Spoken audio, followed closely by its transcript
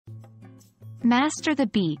Master the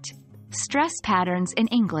beat. Stress patterns in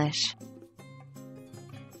English.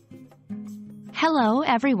 Hello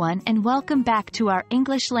everyone and welcome back to our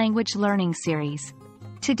English language learning series.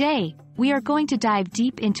 Today, we are going to dive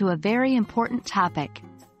deep into a very important topic: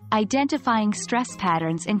 identifying stress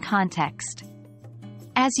patterns in context.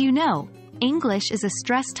 As you know, English is a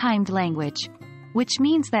stress-timed language, which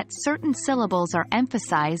means that certain syllables are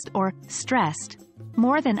emphasized or stressed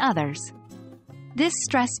more than others. This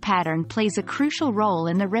stress pattern plays a crucial role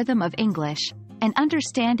in the rhythm of English, and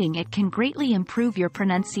understanding it can greatly improve your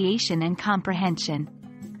pronunciation and comprehension.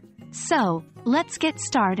 So, let's get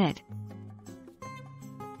started.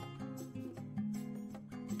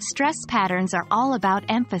 Stress patterns are all about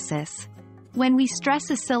emphasis. When we stress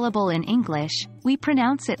a syllable in English, we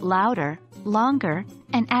pronounce it louder, longer,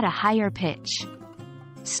 and at a higher pitch.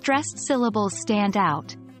 Stressed syllables stand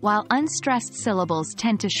out, while unstressed syllables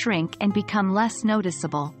tend to shrink and become less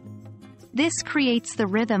noticeable. This creates the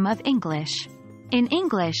rhythm of English. In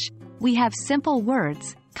English, we have simple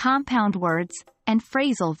words, compound words, and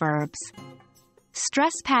phrasal verbs.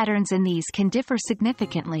 Stress patterns in these can differ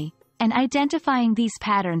significantly, and identifying these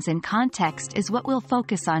patterns in context is what we'll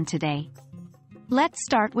focus on today. Let's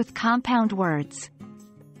start with compound words.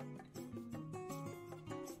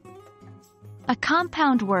 A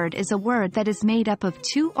compound word is a word that is made up of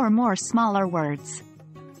two or more smaller words.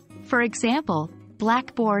 For example,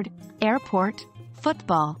 blackboard, airport,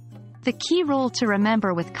 football. The key rule to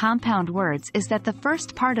remember with compound words is that the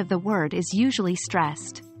first part of the word is usually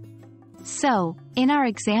stressed. So, in our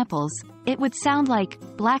examples, it would sound like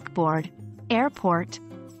blackboard, airport,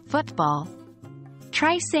 football.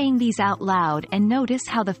 Try saying these out loud and notice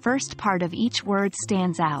how the first part of each word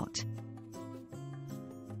stands out.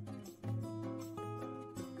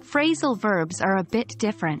 Phrasal verbs are a bit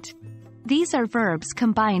different. These are verbs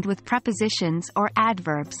combined with prepositions or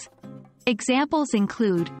adverbs. Examples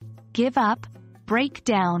include give up, break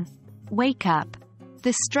down, wake up.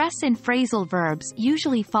 The stress in phrasal verbs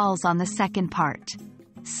usually falls on the second part.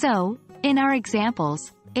 So, in our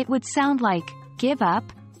examples, it would sound like give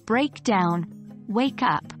up, break down, wake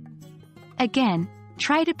up. Again,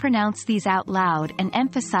 try to pronounce these out loud and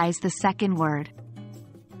emphasize the second word.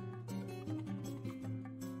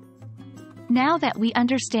 Now that we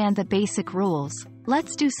understand the basic rules,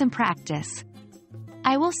 let's do some practice.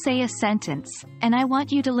 I will say a sentence, and I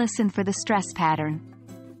want you to listen for the stress pattern.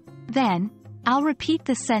 Then, I'll repeat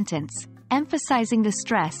the sentence, emphasizing the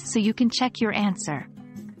stress so you can check your answer.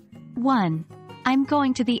 1. I'm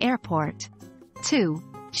going to the airport. 2.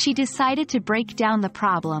 She decided to break down the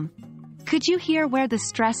problem. Could you hear where the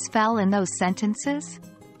stress fell in those sentences?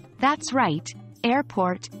 That's right,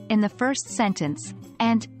 airport in the first sentence,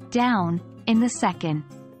 and down in the second.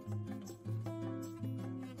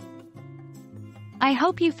 I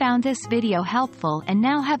hope you found this video helpful and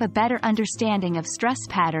now have a better understanding of stress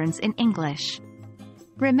patterns in English.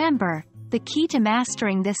 Remember, the key to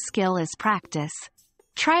mastering this skill is practice.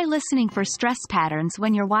 Try listening for stress patterns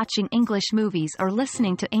when you're watching English movies or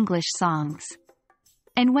listening to English songs.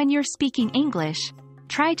 And when you're speaking English,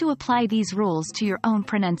 try to apply these rules to your own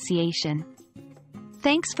pronunciation.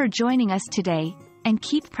 Thanks for joining us today, and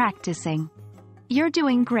keep practicing. You're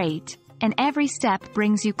doing great, and every step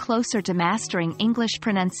brings you closer to mastering English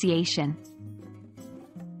pronunciation.